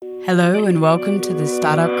Hello and welcome to the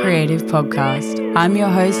Startup Creative Podcast. I'm your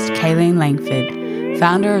host, Kaylene Langford,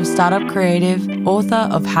 founder of Startup Creative, author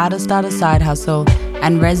of How to Start a Side Hustle,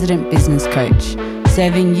 and resident business coach,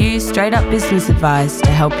 serving you straight up business advice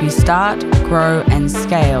to help you start, grow, and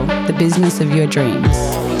scale the business of your dreams.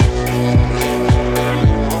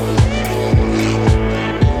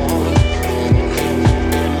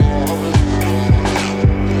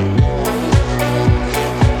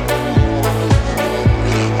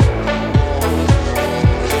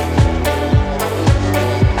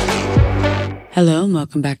 Hello and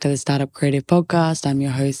welcome back to the Startup Creative Podcast. I'm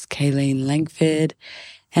your host, Kaylene Langford.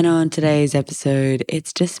 And on today's episode,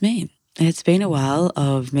 it's just me. It's been a while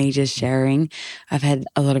of me just sharing. I've had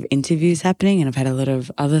a lot of interviews happening and I've had a lot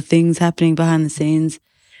of other things happening behind the scenes.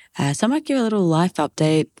 So I might give a little life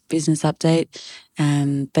update, business update.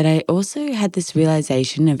 But I also had this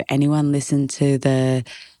realization of anyone listen to the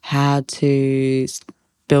How to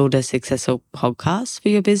Build a Successful Podcast for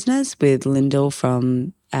Your Business with Lyndall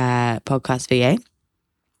from Podcast VA.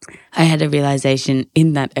 I had a realization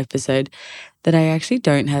in that episode that I actually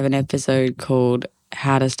don't have an episode called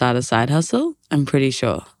How to Start a Side Hustle. I'm pretty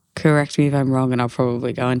sure. Correct me if I'm wrong and I'll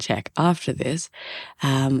probably go and check after this.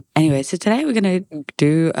 Anyway, so today we're going to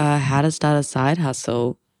do a How to Start a Side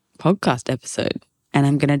Hustle podcast episode. And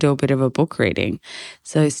I'm going to do a bit of a book reading.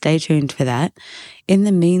 So stay tuned for that. In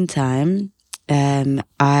the meantime, some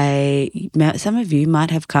of you might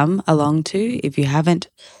have come along to, if you haven't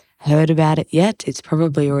heard about it yet, it's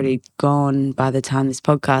probably already gone by the time this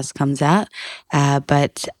podcast comes out.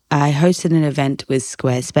 But I hosted an event with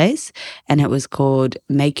Squarespace and it was called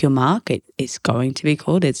Make Your Mark. It's going to be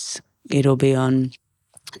called. It'll be on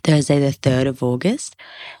Thursday, the 3rd of August.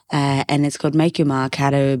 And it's called Make Your Mark,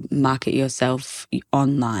 How to Market Yourself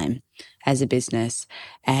Online as a business.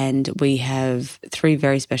 And we have 3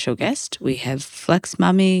 very special guests. We have Flex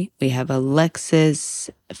Mummy, we have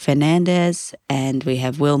Alexis Fernandez, and we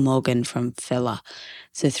have Will Morgan from Fella.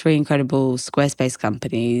 So 3 incredible Squarespace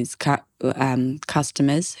companies,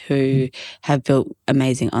 customers who have built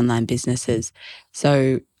amazing online businesses.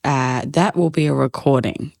 So that will be a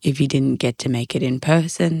recording. If you didn't get to make it in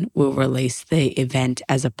person, we'll release the event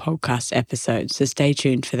as a podcast episode. So stay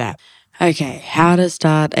tuned for that. Okay, How to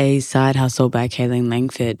Start a Side Hustle by Kaylene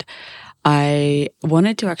Langford. I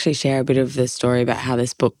wanted to actually share a bit of the story about how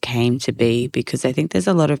this book came to be because I think there's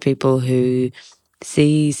a lot of people who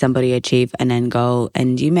see somebody achieve an end goal,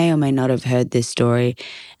 and you may or may not have heard this story,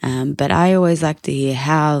 but I always like to hear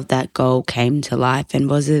how that goal came to life and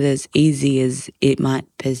was it as easy as it might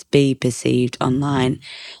be perceived online.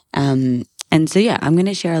 And so, I'm going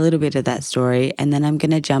to share a little bit of that story and then I'm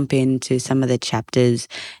going to jump into some of the chapters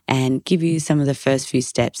and give you some of the first few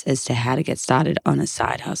steps as to how to get started on a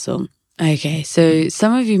side hustle. Okay, so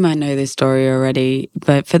some of you might know this story already,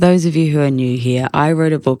 but for those of you who are new here, I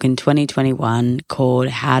wrote a book in 2021 called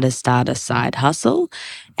How to Start a Side Hustle.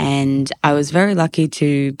 And I was very lucky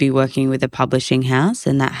to be working with a publishing house,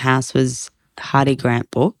 and that house was Hardy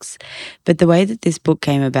Grant Books. But the way that this book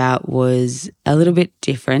came about was a little bit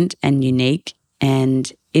different and unique,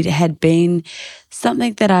 and it had been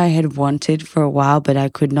something that I had wanted for a while, but I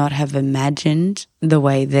could not have imagined the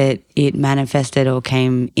way that it manifested or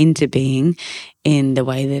came into being in the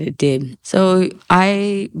way that it did. So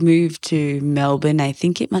I moved to Melbourne. I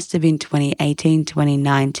think it must have been 2018,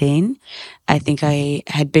 2019. I think I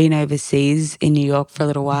had been overseas in New York for a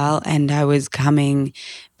little while and I was coming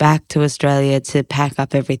back to Australia to pack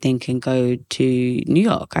up everything and go to New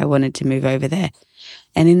York. I wanted to move over there.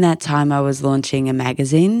 And in that time, I was launching a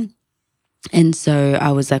magazine. And so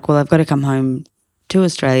I was like, well, I've got to come home to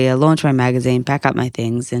Australia, launch my magazine, pack up my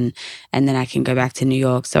things, and then I can go back to New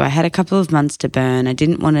York. So I had a couple of months to burn. I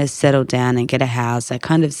didn't want to settle down and get a house. I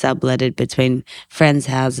kind of subletted between friends'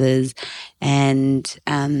 houses and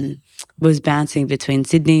was bouncing between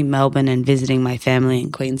Sydney, Melbourne, and visiting my family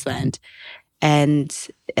in Queensland. And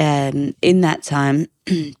in that time,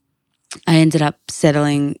 I ended up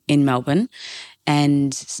settling in Melbourne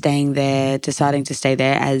and staying there, deciding to stay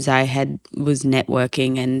there as I was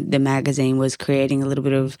networking and the magazine was creating a little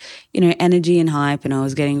bit of, energy and hype, and I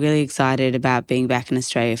was getting really excited about being back in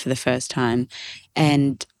Australia for the first time.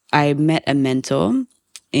 And I met a mentor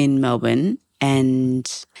in Melbourne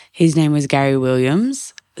and his name was Gary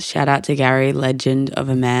Williams. Shout out to Gary, legend of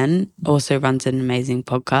a man, also runs an amazing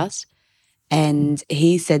podcast. And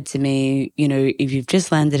he said to me, if you've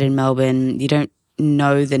just landed in Melbourne, you don't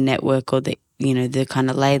know the network or the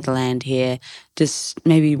kind of lay of the land here, just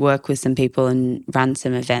maybe work with some people and run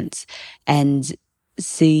some events and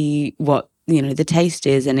see what, the taste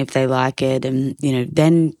is and if they like it. And,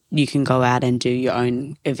 then you can go out and do your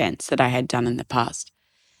own events that I had done in the past.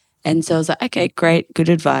 And so I was like, okay, great, good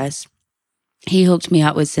advice. He hooked me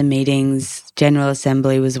up with some meetings. General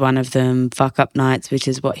Assembly was one of them, Fuck Up Nights, which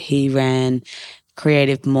is what he ran,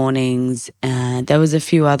 creative mornings. There was a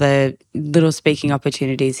few other little speaking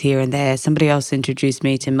opportunities here and there. Somebody else introduced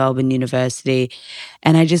me to Melbourne University,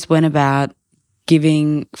 and I just went about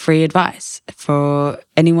giving free advice for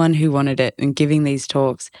anyone who wanted it and giving these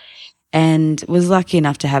talks, and was lucky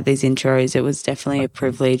enough to have these intros. It was definitely a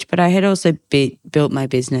privilege, but I had also built my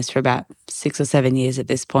business for about 6 or 7 years at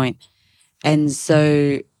this point. And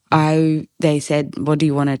so they said, what do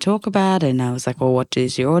you want to talk about? And I was like, well, what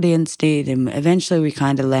does your audience need? And eventually we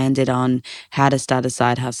kind of landed on how to start a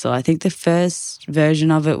side hustle. I think the first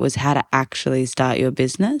version of it was how to actually start your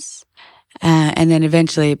business. And then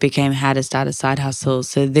eventually it became how to start a side hustle.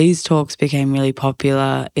 So these talks became really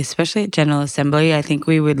popular, especially at General Assembly. I think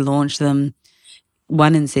we would launch them,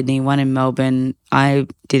 one in Sydney, one in Melbourne. I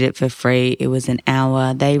did it for free. It was an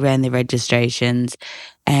hour. They ran the registrations.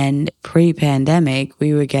 And pre-pandemic,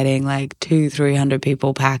 we were getting like 200-300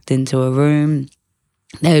 people packed into a room.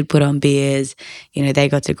 They would put on beers, they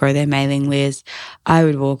got to grow their mailing list. I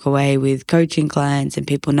would walk away with coaching clients and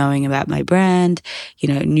people knowing about my brand.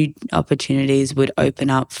 New opportunities would open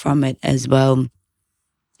up from it as well.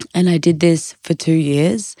 And I did this for 2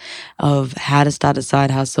 years of how to start a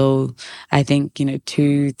side hustle. I think,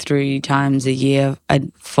 2-3 times a year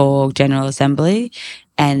for General Assembly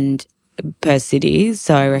and per city.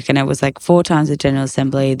 So I reckon it was like 4 times at General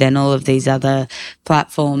Assembly, then all of these other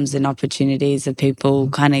platforms and opportunities of people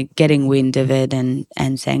kind of getting wind of it and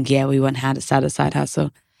saying, yeah, we want how to start a side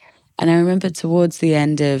hustle. And I remember towards the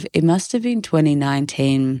end of, it must have been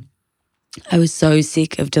 2019, I was so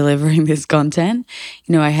sick of delivering this content.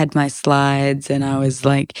 I had my slides and I was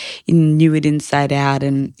like, knew it inside out.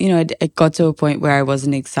 And, it got to a point where I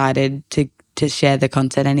wasn't excited to share the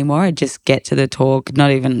content anymore. I'd just get to the talk,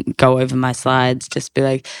 not even go over my slides, just be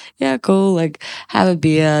like, yeah, cool. Like have a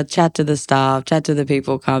beer, chat to the staff, chat to the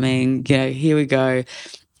people coming, here we go.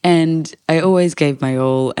 And I always gave my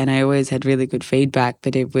all and I always had really good feedback,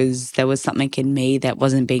 but there was something in me that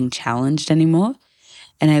wasn't being challenged anymore.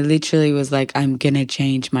 And I literally was like, I'm going to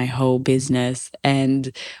change my whole business,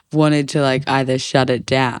 and wanted to like either shut it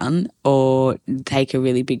down or take a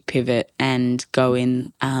really big pivot and go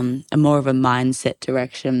in a more of a mindset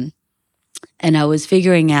direction. And I was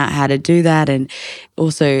figuring out how to do that, and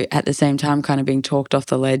also at the same time kind of being talked off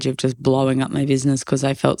the ledge of just blowing up my business because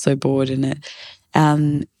I felt so bored in it.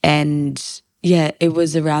 And yeah, it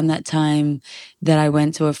was around that time that I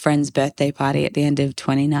went to a friend's birthday party at the end of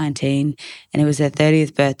 2019, and it was her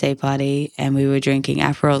 30th birthday party, and we were drinking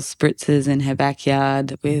Aperol spritzers in her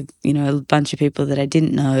backyard with, a bunch of people that I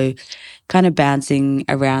didn't know, kind of bouncing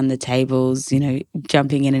around the tables,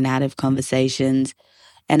 jumping in and out of conversations.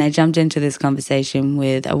 And I jumped into this conversation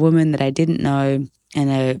with a woman that I didn't know and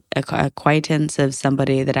a acquaintance of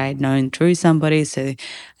somebody that I had known through somebody. So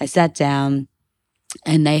I sat down,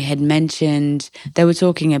 and they had mentioned, they were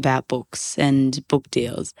talking about books and book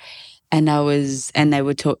deals. And they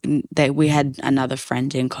were talking that we had another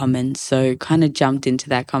friend in common. So kind of jumped into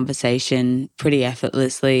that conversation pretty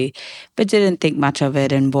effortlessly, but didn't think much of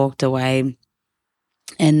it and walked away.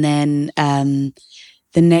 And then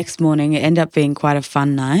the next morning, it ended up being quite a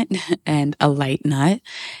fun night and a late night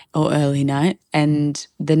or early night. And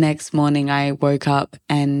the next morning I woke up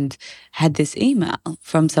and had this email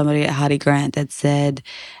from somebody at Hardy Grant that said,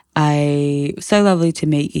 so lovely to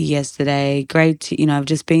meet you yesterday. Great to, I've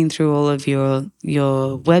just been through all of your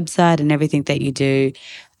website and everything that you do.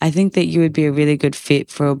 I think that you would be a really good fit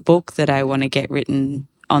for a book that I want to get written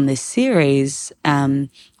on this series.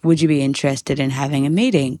 Would you be interested in having a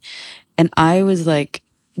meeting? And I was like,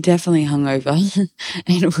 definitely hungover.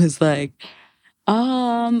 And it was like,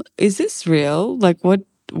 is this real? Like what?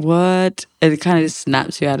 And it kind of just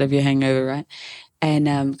snaps you out of your hangover, right?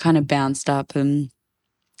 And kind of bounced up, and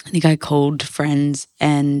I think I called friends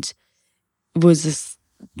and was just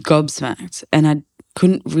gobsmacked. And I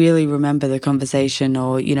couldn't really remember the conversation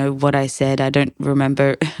or, what I said. I don't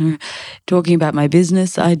remember talking about my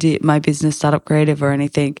business idea, my business startup creative or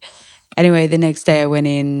anything. Anyway, the next day I went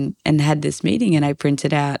in and had this meeting, and I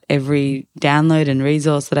printed out every download and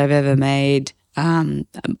resource that I've ever made,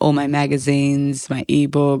 all my magazines, my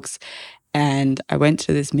ebooks. And I went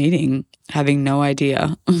to this meeting having no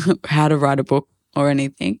idea how to write a book or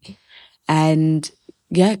anything. And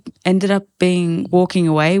yeah, ended up walking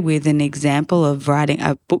away with an example of writing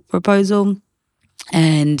a book proposal.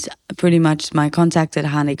 And pretty much my contact at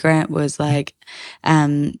Hardy Grant was like,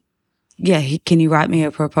 can you write me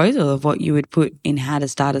a proposal of what you would put in how to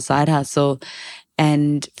start a side hustle?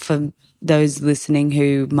 And for those listening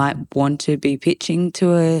who might want to be pitching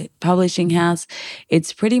to a publishing house,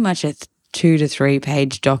 it's pretty much a 2 to 3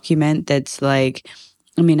 page document that's like,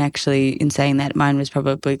 I mean, actually, in saying that, mine was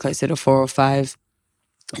probably closer to 4 or 5,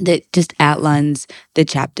 that just outlines the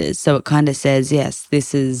chapters. So it kind of says, yes,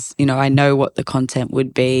 this is, I know what the content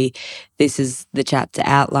would be. This is the chapter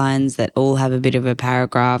outlines that all have a bit of a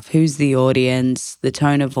paragraph. Who's the audience, the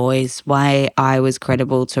tone of voice, why I was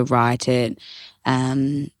credible to write it,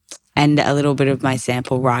 and a little bit of my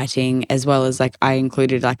sample writing, as well as like I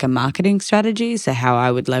included like a marketing strategy. So how I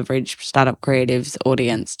would leverage Startup Creative's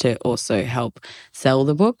audience to also help sell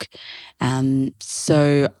the book.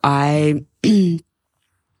 So I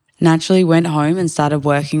naturally went home and started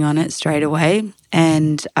working on it straight away.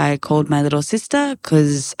 And I called my little sister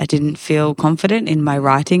because I didn't feel confident in my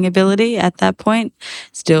writing ability at that point.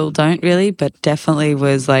 Still don't really, but definitely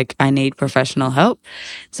was like, I need professional help.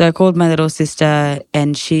 So I called my little sister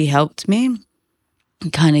and she helped me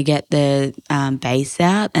kind of get the base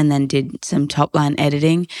out, and then did some top line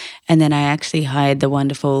editing. And then I actually hired the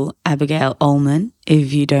wonderful Abigail Ullman.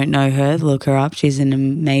 If you don't know her, look her up. She's an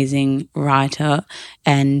amazing writer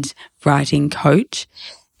and writing coach.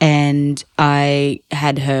 And I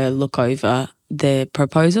had her look over the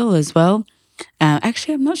proposal as well.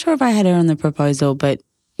 Actually, I'm not sure if I had her on the proposal, but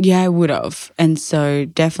yeah, I would have. And so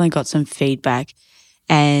definitely got some feedback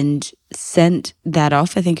and sent that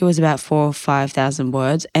off. I think it was about 4,000 or 5,000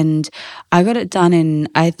 words. And I got it done in,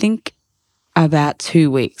 I think, about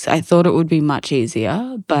 2 weeks. I thought it would be much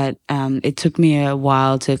easier, but it took me a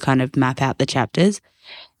while to kind of map out the chapters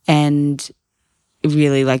and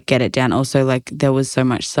really like get it down. Also, like there was so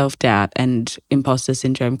much self-doubt and imposter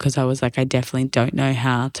syndrome because I was like, I definitely don't know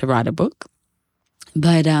how to write a book.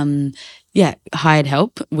 But yeah, hired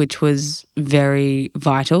help, which was very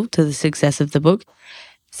vital to the success of the book.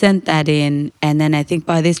 Sent that in, and then I think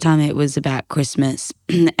by this time it was about Christmas,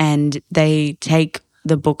 and they take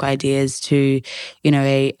the book ideas to,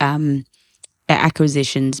 a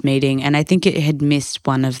acquisitions meeting, and I think it had missed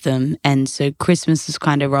one of them, and so Christmas was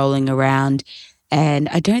kind of rolling around, and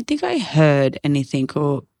I don't think I heard anything,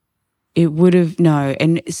 or it would have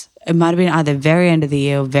and it might have been either very end of the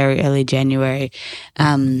year or very early January.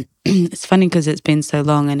 It's funny because it's been so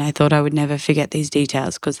long, and I thought I would never forget these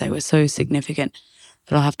details because they were so significant.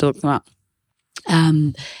 But I'll have to look them up.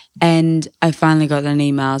 And I finally got an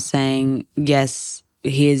email saying, yes,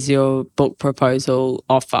 here's your book proposal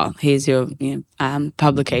offer. Here's your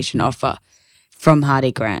publication offer from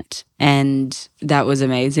Hardy Grant. And that was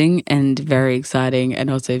amazing and very exciting and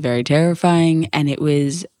also very terrifying. And it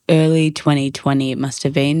was early 2020, it must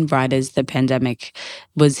have been, right as the pandemic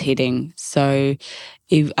was hitting. So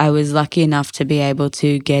I was lucky enough to be able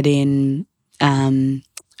to get in.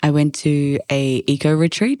 I went to a eco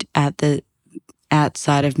retreat at the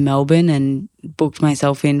outside of Melbourne and booked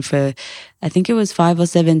myself in for, I think it was 5 or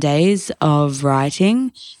 7 days of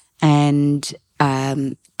writing, and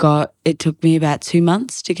it took me about 2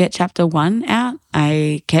 months to get chapter 1 out.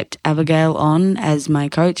 I kept Abigail on as my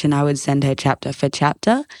coach, and I would send her chapter for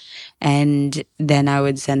chapter, and then I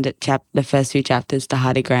would send it the first few chapters to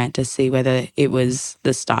Hardy Grant to see whether it was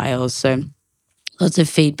the styles. So lots of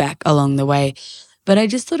feedback along the way. But I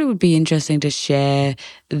just thought it would be interesting to share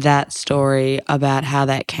that story about how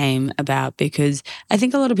that came about, because I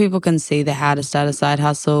think a lot of people can see the How to Start a Side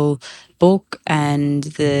Hustle book and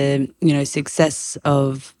the, success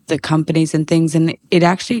of the companies and things. And it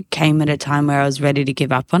actually came at a time where I was ready to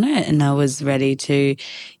give up on it, and I was ready to,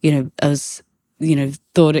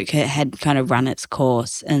 thought it had kind of run its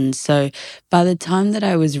course. And so by the time that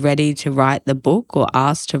I was ready to write the book, or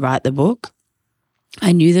asked to write the book,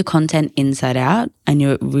 I knew the content inside out. I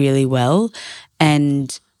knew it really well.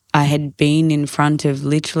 And I had been in front of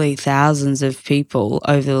literally thousands of people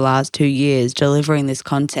over the last 2 years delivering this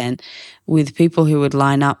content, with people who would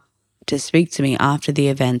line up to speak to me after the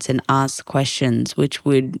events and ask questions, which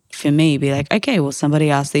would, for me, be like, okay, well, somebody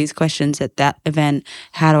asked these questions at that event.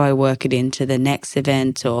 How do I work it into the next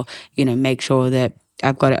event, or, make sure that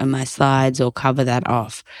I've got it on my slides or cover that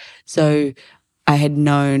off? So I had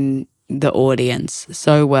known the audience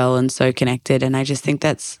so well and so connected. And I just think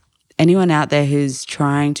that's anyone out there who's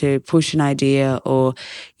trying to push an idea or,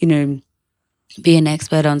 be an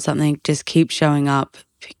expert on something, just keep showing up,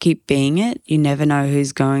 keep being it. You never know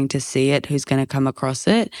who's going to see it, who's going to come across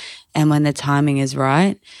it. And when the timing is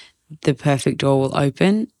right, the perfect door will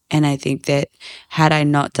open. And I think that had I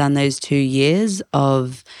not done those 2 years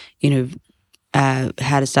of, How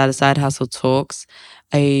to Start a Side Hustle talks,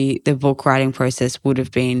 the book writing process would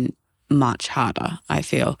have been much harder, I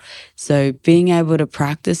feel. So being able to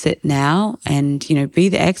practice it now and, be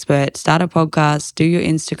the expert, start a podcast, do your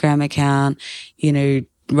Instagram account,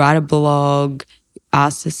 write a blog,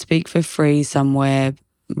 ask to speak for free somewhere,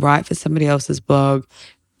 write for somebody else's blog.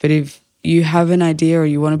 But if you have an idea or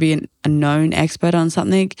you want to be a known expert on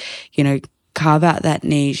something, carve out that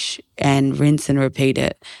niche and rinse and repeat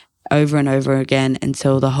it over and over again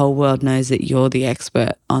until the whole world knows that you're the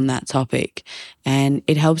expert on that topic. And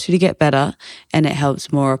it helps you to get better, and it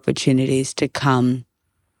helps more opportunities to come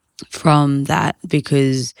from that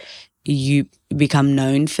because you become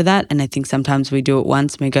known for that. And I think sometimes we do it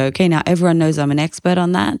once and we go, okay, now everyone knows I'm an expert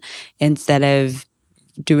on that, instead of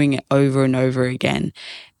doing it over and over again.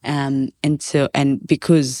 And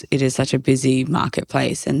because it is such a busy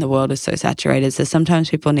marketplace and the world is so saturated, so sometimes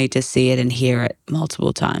people need to see it and hear it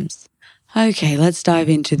multiple times. Okay, let's dive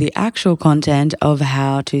into the actual content of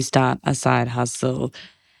how to start a side hustle.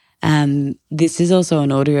 This is also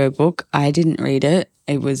an audiobook. I didn't read it.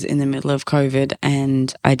 It was in the middle of COVID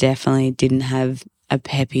and I definitely didn't have a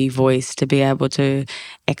peppy voice to be able to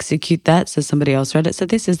execute that. So somebody else read it. So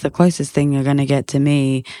this is the closest thing you're going to get to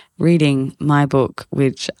me reading my book,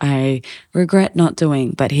 which I regret not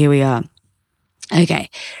doing, but here we are. Okay.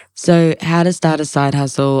 So how to start a side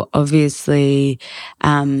hustle, obviously,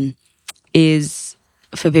 is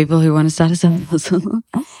for people who want to start a side hustle.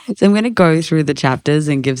 So I'm going to go through the chapters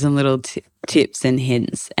and give some little tips and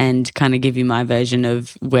hints and kind of give you my version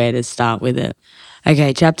of where to start with it.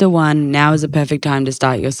 Okay, chapter 1, now is a perfect time to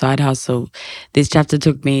start your side hustle. This chapter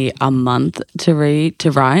took me a month to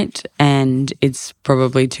write, and it's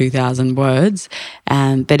probably 2,000 words.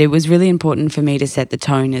 But it was really important for me to set the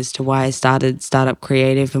tone as to why I started Startup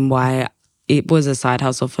Creative and why it was a side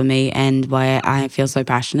hustle for me and why I feel so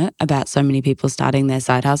passionate about so many people starting their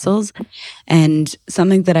side hustles. And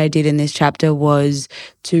something that I did in this chapter was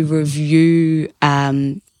to review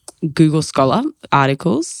Google Scholar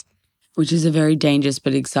articles, which is a very dangerous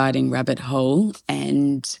but exciting rabbit hole,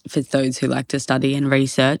 and for those who like to study and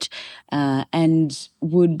research. I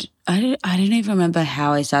don't even remember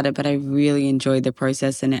how I started, but I really enjoyed the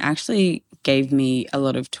process, and it actually gave me a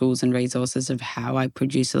lot of tools and resources of how I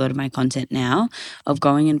produce a lot of my content now, of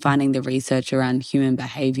going and finding the research around human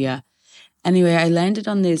behavior. Anyway, I landed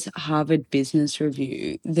on this Harvard Business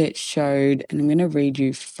Review that showed, and I'm going to read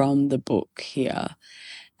you from the book here.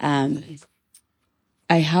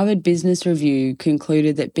 A Harvard Business Review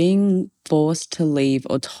concluded that being forced to leave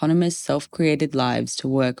autonomous, self-created lives to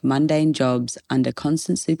work mundane jobs under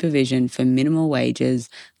constant supervision for minimal wages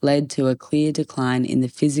led to a clear decline in the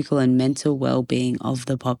physical and mental well-being of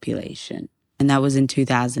the population. And that was in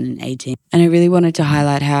 2018. And I really wanted to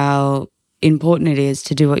highlight how important it is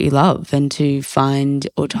to do what you love and to find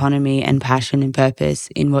autonomy and passion and purpose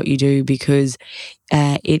in what you do, because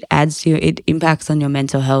it impacts on your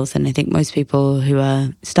mental health. And I think most people who are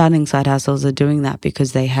starting side hustles are doing that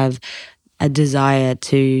because they have a desire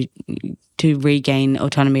to regain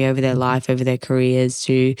autonomy over their life, over their careers,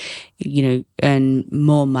 to, earn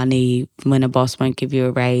more money when a boss won't give you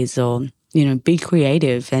a raise, or, be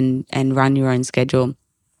creative and run your own schedule.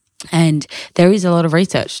 And there is a lot of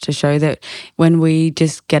research to show that when we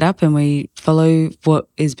just get up and we follow what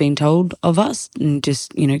is being told of us and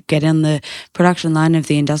just, get on the production line of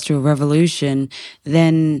the Industrial Revolution,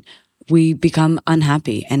 then we become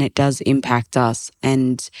unhappy and it does impact us.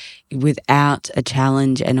 And without a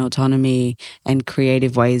challenge and autonomy and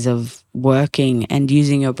creative ways of working and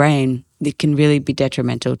using your brain, it can really be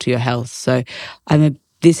detrimental to your health. So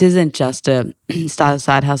this isn't just a start a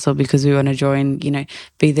side hustle because we want to join,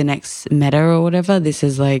 be the next Meta or whatever. This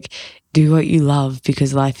is like, do what you love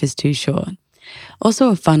because life is too short.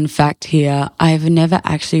 Also, a fun fact here, I've never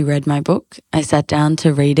actually read my book. I sat down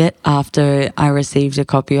to read it after I received a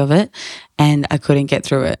copy of it and I couldn't get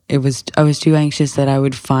through it. I was too anxious that I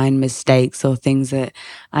would find mistakes or things that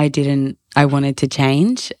I wanted to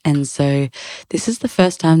change. And so this is the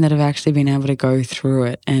first time that I've actually been able to go through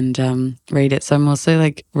it and read it. So I'm also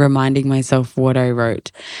like reminding myself what I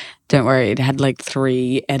wrote. Don't worry, it had like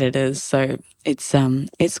 3 editors, so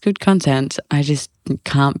it's good content. I just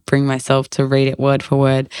can't bring myself to read it word for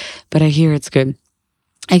word, but I hear it's good.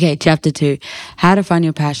 Okay, chapter 2, how to find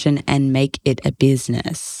your passion and make it a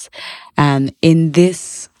business. In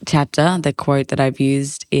this chapter, the quote that I've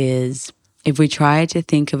used is, if we try to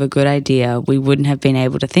think of a good idea, we wouldn't have been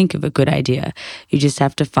able to think of a good idea. You just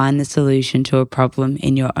have to find the solution to a problem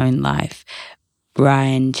in your own life.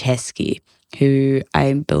 Brian Chesky, who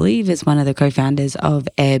I believe is one of the co-founders of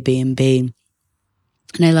Airbnb.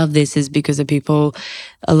 And I love this is because a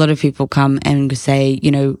lot of people come and say,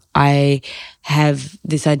 I have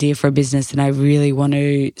this idea for a business and I really want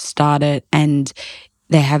to start it. And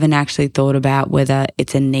they haven't actually thought about whether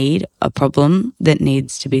it's a need, a problem that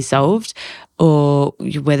needs to be solved, or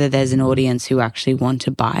whether there's an audience who actually want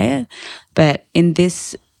to buy it. But in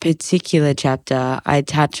this particular chapter, I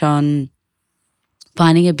touch on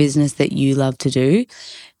finding a business that you love to do,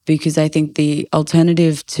 because I think the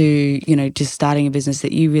alternative to, just starting a business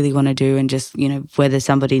that you really want to do and just, whether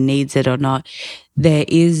somebody needs it or not, there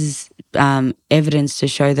is evidence to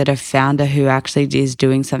show that a founder who actually is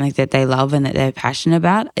doing something that they love and that they're passionate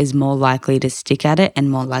about is more likely to stick at it and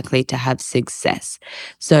more likely to have success.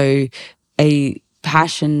 So a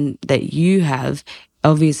passion that you have,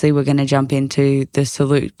 obviously we're going to jump into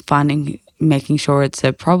the making sure it's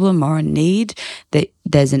a problem or a need, that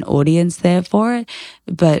there's an audience there for it.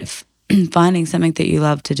 But finding something that you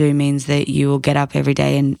love to do means that you will get up every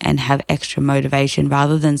day and have extra motivation,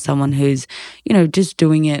 rather than someone who's, just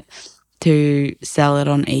doing it to sell it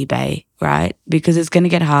on eBay, right? Because it's going to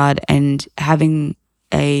get hard, and having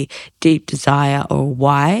a deep desire or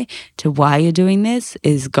why you're doing this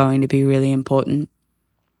is going to be really important.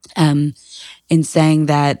 In saying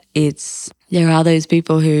that, there are those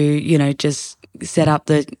people who, just set up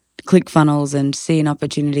the click funnels and see an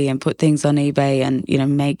opportunity and put things on eBay and,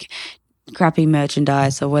 make crappy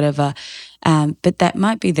merchandise or whatever. But that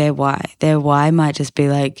might be their why. Their why might just be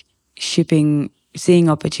like shipping, seeing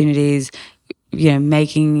opportunities,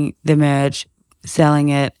 making the merch, selling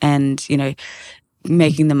it, and,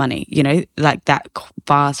 making the money, like that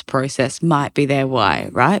fast process might be their why,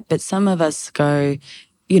 right? But some of us go,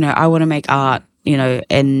 I want to make art,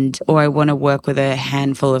 or I want to work with a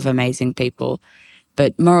handful of amazing people.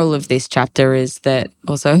 But moral of this chapter is that,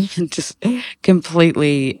 also just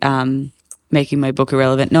completely making my book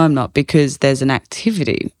irrelevant. No, I'm not, because there's an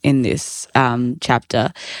activity in this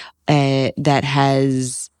chapter that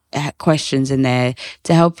has questions in there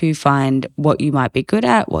to help you find what you might be good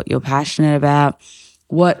at, what you're passionate about.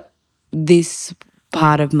 What this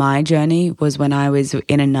part of my journey was when I was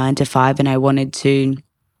in a 9 to 5 and I wanted to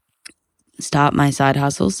start my side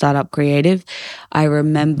hustle, Startup Creative. I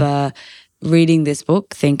remember reading this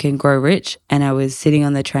book, Think and Grow Rich, and I was sitting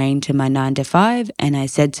on the train to my 9 to 5, and I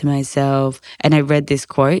said to myself, and I read this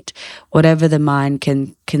quote: whatever the mind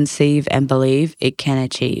can conceive and believe, it can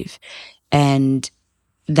achieve. And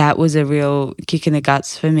that was a real kick in the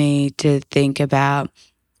guts for me to think about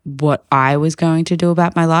what I was going to do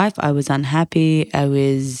about my life. I was unhappy. I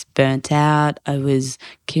was burnt out. I was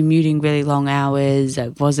commuting really long hours. I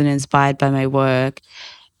wasn't inspired by my work.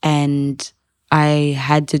 And I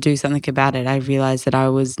had to do something about it. I realized that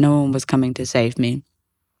no one was coming to save me.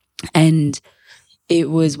 And it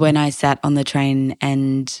was when I sat on the train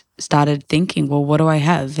and started thinking, well, what do I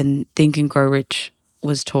have? And Think and Grow Rich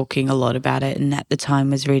was talking a lot about it. And at the time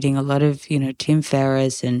was reading a lot of, Tim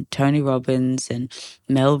Ferriss and Tony Robbins and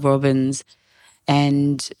Mel Robbins,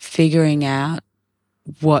 and figuring out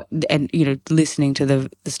listening to the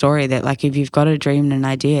story that, like, if you've got a dream and an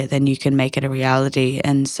idea, then you can make it a reality.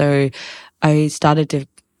 And so I started to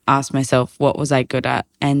ask myself, what was I good at?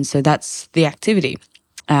 And so that's the activity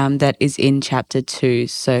that is in chapter 2.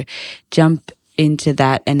 So jump into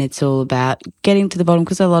that, and it's all about getting to the bottom,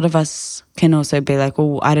 because a lot of us can also be like,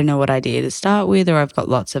 well, I don't know what idea to start with, or I've got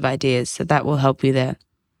lots of ideas. So that will help you there.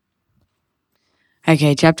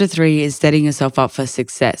 Okay, chapter 3 is setting yourself up for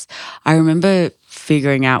success. I remember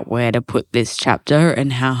figuring out where to put this chapter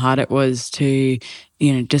and how hard it was to,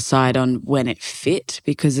 decide on when it fit,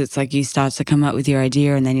 because it's like you start to come up with your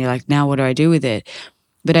idea and then you're like, now what do I do with it?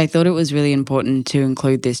 But I thought it was really important to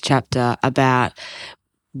include this chapter about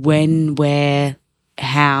when, where,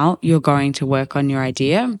 how you're going to work on your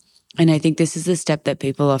idea. And I think this is a step that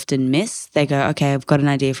people often miss. They go, okay, I've got an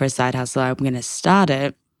idea for a side hustle, I'm going to start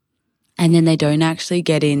it. And then they don't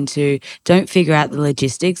figure out the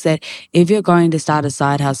logistics, that if you're going to start a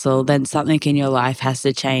side hustle, then something in your life has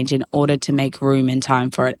to change in order to make room and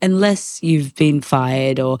time for it. Unless you've been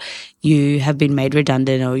fired, or you have been made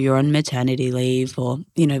redundant, or you're on maternity leave, or,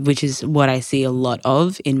 which is what I see a lot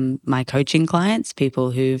of in my coaching clients,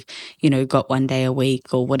 people who've, got 1 day a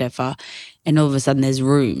week or whatever. And all of a sudden there's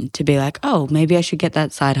room to be like, oh, maybe I should get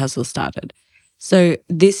that side hustle started. So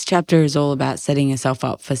this chapter is all about setting yourself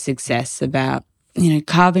up for success, about,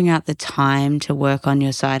 carving out the time to work on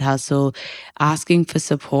your side hustle, asking for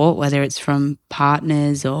support, whether it's from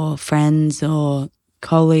partners or friends or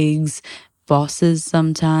colleagues, bosses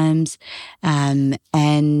sometimes,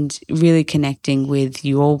 and really connecting with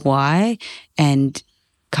your why and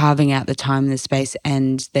carving out the time and the space.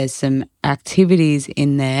 And there's some activities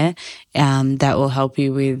in there that will help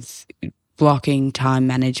you with blocking time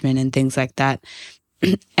management and things like that.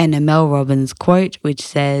 And a Mel Robbins quote, which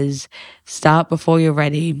says, "Start before you're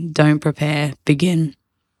ready. Don't prepare, begin."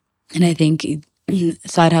 And I think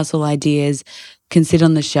side hustle ideas can sit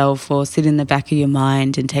on the shelf or sit in the back of your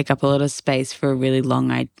mind and take up a lot of space for a really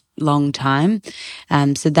long time.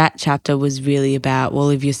 So that chapter was really about, well,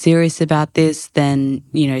 if you're serious about this, then,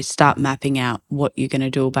 start mapping out what you're going to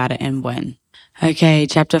do about it and when. Okay,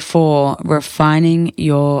 chapter 4, refining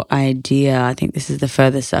your idea. I think this is the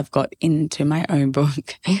furthest I've got into my own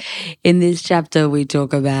book. In this chapter, we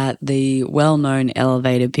talk about the well-known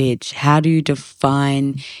elevator pitch. How do you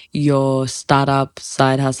define your startup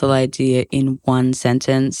side hustle idea in one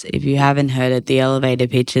sentence? If you haven't heard it, the elevator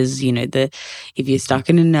pitch is, if you're stuck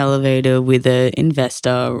in an elevator with an investor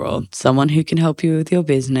or someone who can help you with your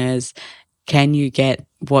business, can you get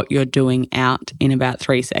what you're doing out in about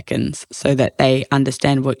 3 seconds so that they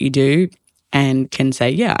understand what you do and can say,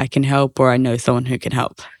 yeah, I can help, or I know someone who can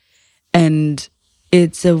help. And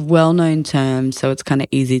it's a well-known term, so it's kind of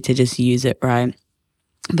easy to just use it, right?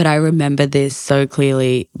 But I remember this so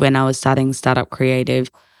clearly when I was starting Startup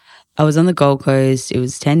Creative. I was on the Gold Coast. It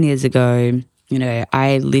was 10 years ago.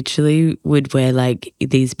 I literally would wear like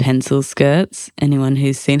these pencil skirts. Anyone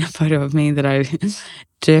who's seen a photo of me, that I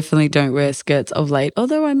definitely don't wear skirts of late,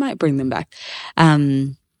 although I might bring them back.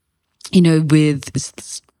 With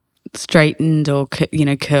straightened or,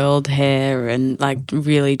 curled hair, and like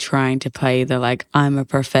really trying to play the like I'm a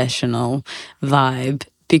professional vibe,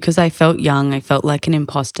 because I felt young. I felt like an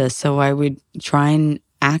imposter. So I would try and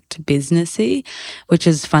act businessy, which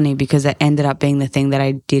is funny because it ended up being the thing that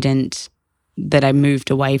I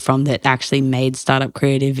moved away from, that actually made Startup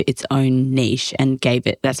Creative its own niche and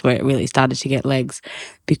that's where it really started to get legs,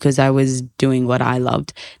 because I was doing what I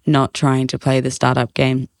loved, not trying to play the startup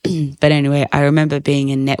game. But anyway, I remember being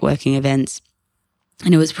in networking events,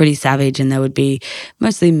 and it was pretty savage, and there would be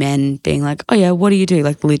mostly men being like, oh yeah, what do you do?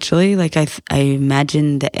 Like literally, like I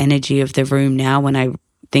imagine the energy of the room now when I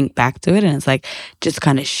think back to it, and it's like just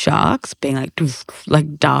kind of sharks being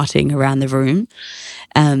like darting around the room.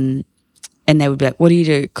 And they would be like, what do you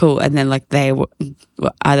do? Cool. And then like they would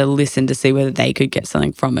either listen to see whether they could get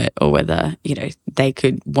something from it, or whether, they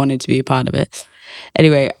wanted to be a part of it.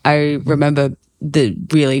 Anyway, I remember the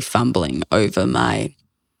really fumbling over my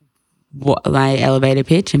elevator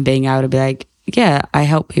pitch, and being able to be like, yeah, I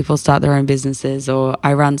help people start their own businesses, or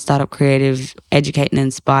I run Startup Creative, educate and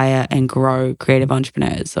inspire and grow creative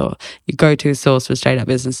entrepreneurs, or your go-to source for straight up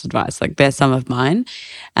business advice. Like they're some of mine.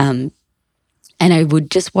 And I would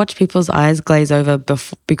just watch people's eyes glaze over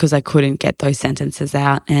because I couldn't get those sentences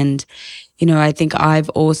out. And, I think I've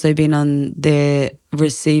also been on the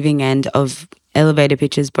receiving end of elevator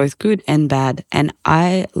pitches, both good and bad. And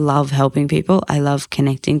I love helping people. I love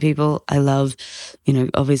connecting people. I love,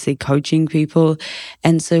 obviously coaching people.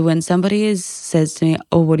 And so when somebody says to me,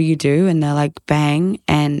 oh, what do you do? And they're like, bang.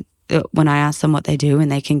 And when I ask them what they do, and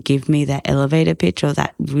they can give me that elevator pitch or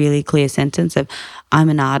that really clear sentence of I'm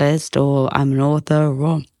an artist, or I'm an author,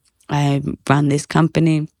 or I run this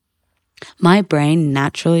company, my brain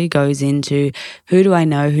naturally goes into, who do I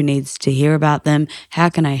know who needs to hear about them? How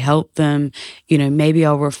can I help them? Maybe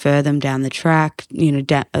I'll refer them down the track.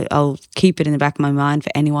 I'll keep it in the back of my mind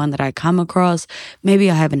for anyone that I come across. Maybe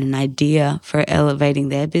I have an idea for elevating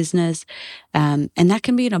their business. And that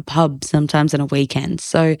can be in a pub sometimes on a weekend.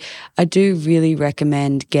 So I do really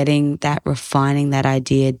recommend refining that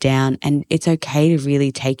idea down. And it's okay to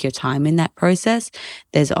really take your time in that process.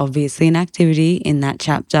 There's obviously an activity in that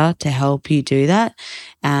chapter to help you do that,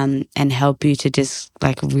 and help you to just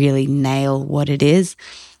like really nail what it is.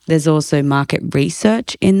 There's also market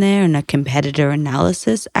research in there and a competitor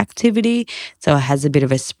analysis activity. So it has a bit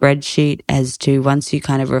of a spreadsheet as to, once you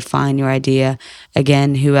kind of refine your idea,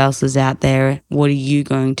 again, who else is out there? What are you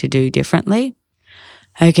going to do differently?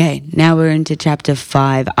 Okay, now we're into chapter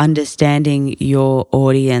 5, understanding your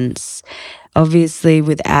audience. Obviously,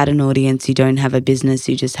 without an audience, you don't have a business,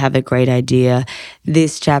 you just have a great idea.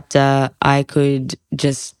 This chapter, I could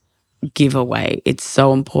just give away. It's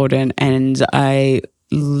so important, and I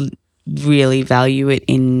really value it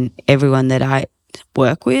in everyone that I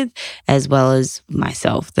work with, as well as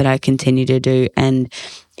myself, that I continue to do. And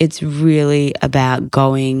it's really about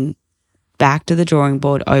going back to the drawing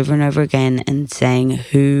board over and over again and saying,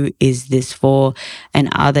 who is this for, and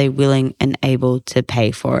are they willing and able to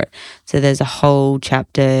pay for it? So there's a whole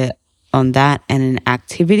chapter on that, and in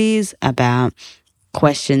activities about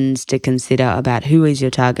questions to consider about who is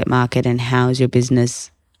your target market and how is your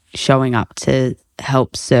business showing up to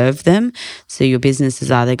help serve them. So your business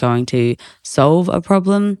is either going to solve a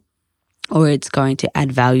problem or it's going to add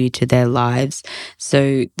value to their lives.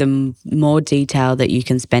 So the more detail that you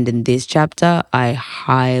can spend in this chapter, I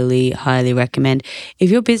highly, highly recommend. If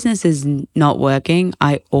your business is not working,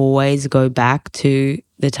 I always go back to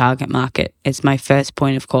the target market. It's my first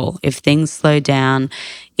point of call. If things slow down,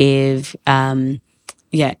 if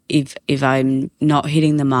if I'm not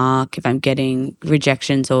hitting the mark, if I'm getting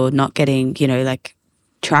rejections or not getting,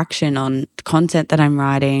 traction on content that I'm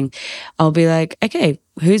writing, I'll be like, okay,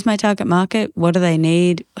 who's my target market? What do they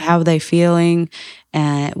need? How are they feeling?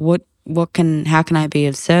 How can I be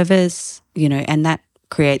of service? And that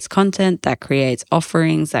creates content, that creates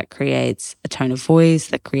offerings, that creates a tone of voice,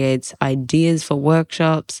 that creates ideas for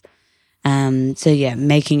workshops.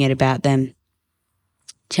 Making it about them.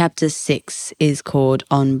 Chapter 6 is called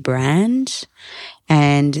On Brand.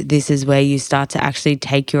 And this is where you start to actually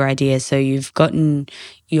take your idea. So you've gotten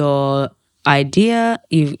your idea,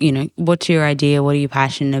 what's your idea? What are you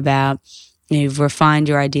passionate about? You've refined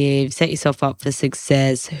your idea, you've set yourself up for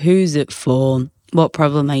success. Who's it for? What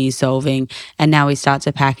problem are you solving? And now we start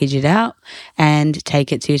to package it out and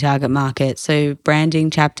take it to your target market. So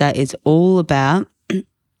branding chapter is all about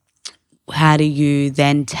how do you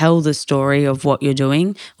then tell the story of what you're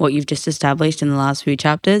doing, what you've just established in the last few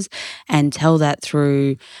chapters, and tell that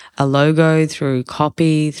through a logo, through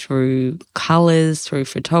copy, through colors, through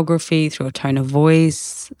photography, through a tone of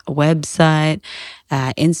voice, a website,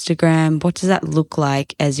 Instagram. What does that look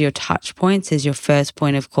like as your touch points, as your first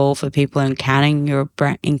point of call for people encountering your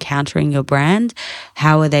brand?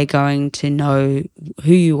 How are they going to know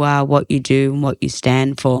who you are, what you do, and what you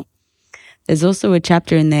stand for? There's also a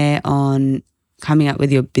chapter in there on coming up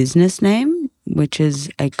with your business name, which is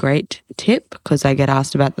a great tip because I get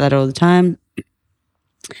asked about that all the time.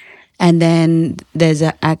 And then there's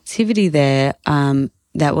an activity there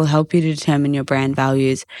that will help you to determine your brand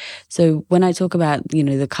values. So when I talk about,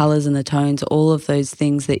 the colors and the tones, all of those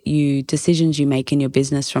things decisions you make in your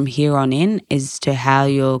business from here on in is to how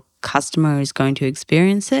your customer is going to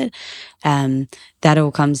experience it. That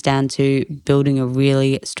all comes down to building a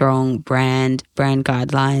really strong brand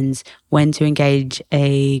guidelines, when to engage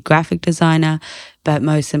a graphic designer, but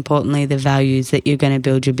most importantly, the values that you're going to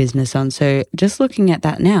build your business on. So just looking at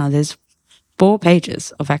that now, there's 4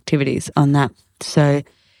 pages of activities on that. So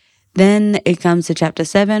then it comes to chapter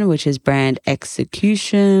 7, which is brand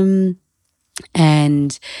execution.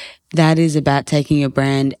 And that is about taking your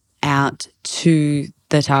brand out to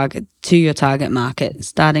your target market,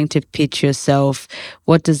 starting to pitch yourself.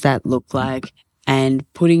 What does that look like?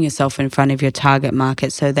 And putting yourself in front of your target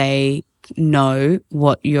market so they know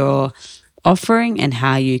what you're offering and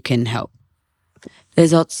how you can help.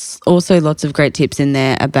 There's also lots of great tips in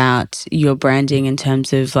there about your branding in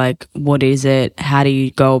terms of what is it? How do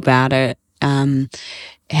you go about it?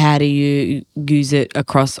 How do you use it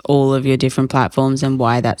across all of your different platforms and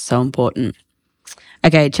why that's so important?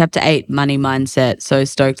 Okay, chapter 8, money mindset. So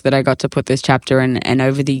stoked that I got to put this chapter in. And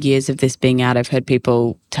over the years of this being out, I've heard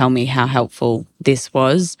people tell me how helpful this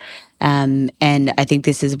was. And I think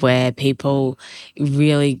this is where people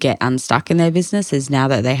really get unstuck in their business, is now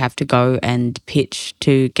that they have to go and pitch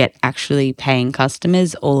to get actually paying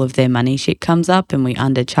customers, all of their money shit comes up and we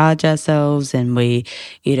undercharge ourselves and we,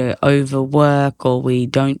 overwork or we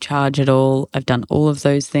don't charge at all. I've done all of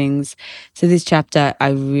those things. So this chapter, I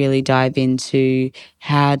really dive into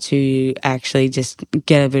how to actually just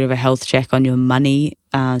get a bit of a health check on your money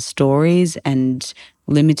stories and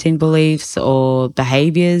limiting beliefs or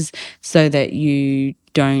behaviors so that you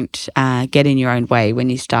don't get in your own way when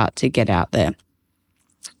you start to get out there.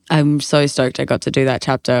 I'm so stoked I got to do that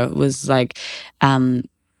chapter. It was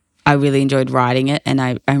I really enjoyed writing it, and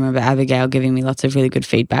I remember Abigail giving me lots of really good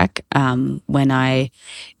feedback when I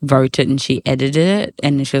wrote it and she edited it,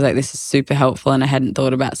 and she was like, this is super helpful and I hadn't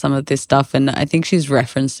thought about some of this stuff, and I think she's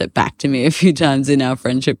referenced it back to me a few times in our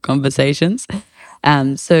friendship conversations.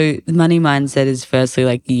 So the money mindset is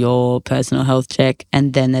firstly your personal health check,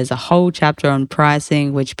 and then there's a whole chapter on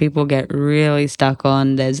pricing, which people get really stuck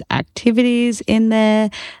on. There's activities in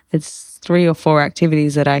there. There's 3 or 4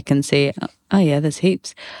 activities that I can see. Oh yeah, there's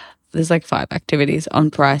heaps. There's 5 activities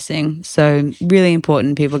on pricing. So really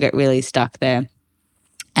important. People get really stuck there.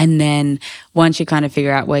 And then once you kind of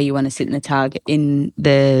figure out where you want to sit in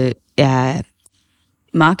the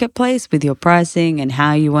marketplace with your pricing and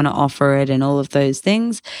how you want to offer it and all of those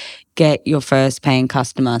things, get your first paying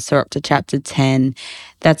customer. So up to chapter 10,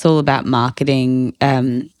 that's all about marketing,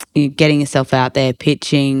 getting yourself out there,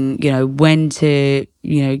 pitching, when to,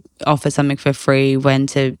 offer something for free, when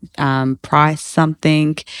to price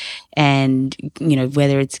something, and,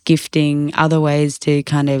 whether it's gifting, other ways to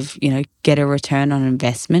kind of, get a return on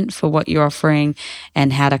investment for what you're offering,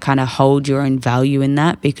 and how to kind of hold your own value in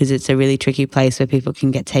that, because it's a really tricky place where people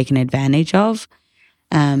can get taken advantage of.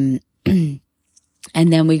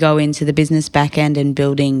 And then we go into the business back end and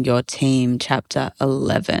building your team, chapter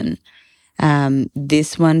 11.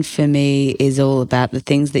 This one for me is all about the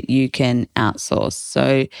things that you can outsource.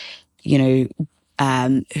 So,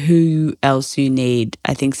 who else you need.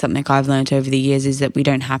 I think something I've learned over the years is that we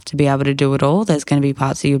don't have to be able to do it all. There's going to be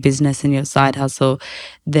parts of your business and your side hustle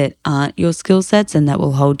that aren't your skill sets and that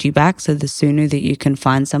will hold you back. So the sooner that you can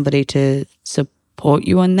find somebody to support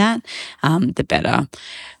you on that, the better.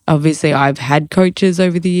 Obviously, I've had coaches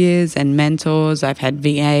over the years and mentors. I've had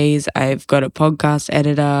VAs. I've got a podcast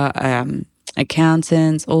editor,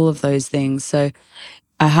 accountants, all of those things. So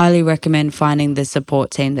I highly recommend finding the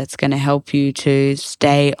support team that's going to help you to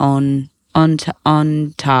stay on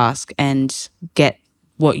task and get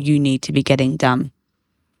what you need to be getting done.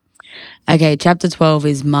 Okay, chapter 12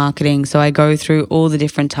 is marketing. So I go through all the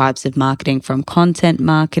different types of marketing, from content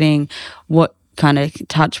marketing, what kind of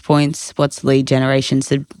touch points, what's lead generation,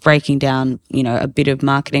 so breaking down, a bit of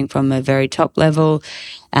marketing from a very top level,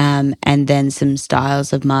 and then some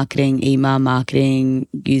styles of marketing, email marketing,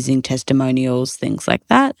 using testimonials, things like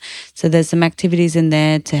that. So there's some activities in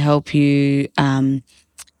there to help you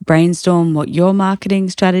brainstorm what your marketing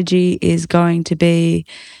strategy is going to be.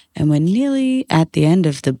 And we're nearly at the end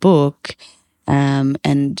of the book.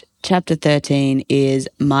 And chapter 13 is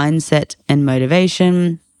mindset and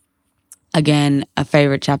motivation. Again, a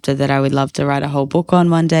favorite chapter that I would love to write a whole book on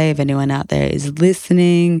one day. If anyone out there is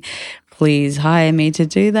listening, please hire me to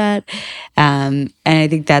do that. And I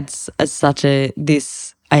think that's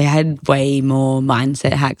I had way more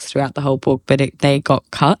mindset hacks throughout the whole book, but they got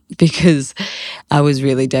cut because I was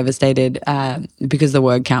really devastated because the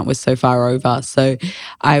word count was so far over. So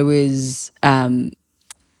I was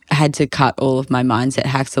had to cut all of my mindset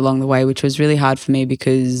hacks along the way, which was really hard for me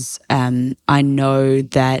because I know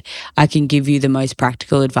that I can give you the most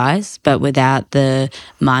practical advice, but without the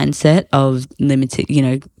mindset of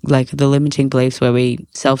limiting, like the limiting beliefs where we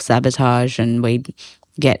self-sabotage and we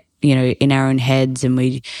get, in our own heads and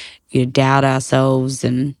we doubt ourselves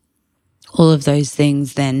and all of those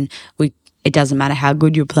things, then it doesn't matter how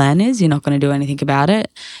good your plan is, you're not going to do anything about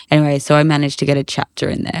it. Anyway, so I managed to get a chapter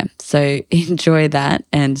in there. So enjoy that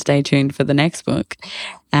and stay tuned for the next book.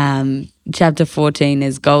 Chapter 14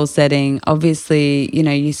 is goal setting. Obviously,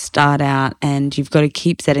 you start out and you've got to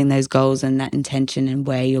keep setting those goals and that intention and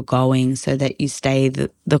where you're going so that you stay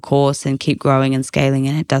the course and keep growing and scaling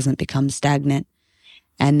and it doesn't become stagnant.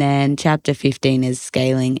 And then chapter 15 is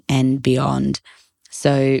scaling and beyond.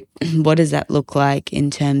 So what does that look like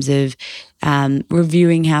in terms of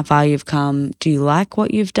reviewing how far you've come? Do you like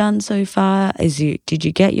what you've done so far? Did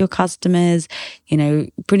you get your customers?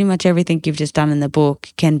 Pretty much everything you've just done in the book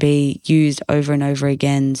can be used over and over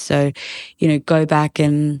again. So, go back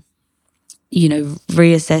and,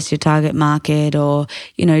 reassess your target market or,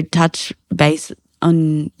 touch base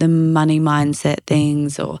on the money mindset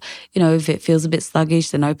things, or, if it feels a bit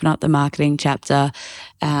sluggish, then open up the marketing chapter.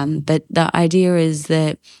 But the idea is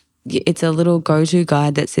that it's a little go-to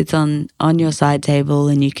guide that sits on your side table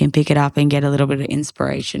and you can pick it up and get a little bit of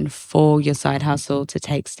inspiration for your side hustle to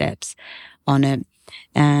take steps on it.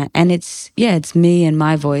 And it's me and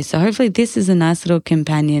my voice. So hopefully this is a nice little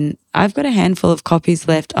companion. I've got a handful of copies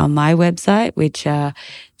left on my website, which are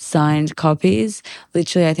signed copies.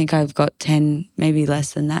 Literally, I think I've got 10, maybe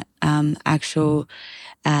less than that, actual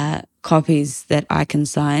copies that I can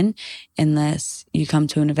sign unless you come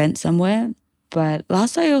to an event somewhere. But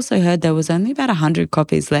last I also heard there was only about 100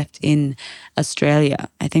 copies left in Australia.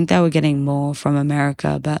 I think they were getting more from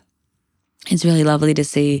America, but it's really lovely to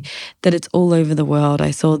see that it's all over the world. I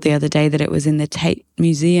saw the other day that it was in the Tate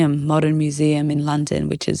Museum, Modern Museum in London,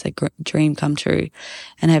 which is a dream come true.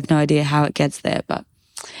 And I have no idea how it gets there. But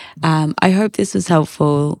I hope this was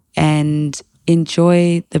helpful and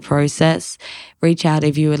enjoy the process. Reach out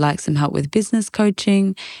if you would like some help with business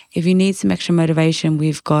coaching. If you need some extra motivation,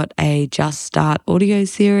 we've got a Just Start audio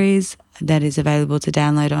series that is available to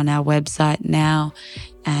download on our website now.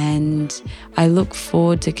 And I look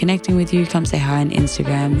forward to connecting with you. Come say hi on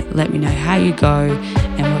Instagram. Let me know how you go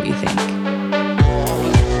and what you think.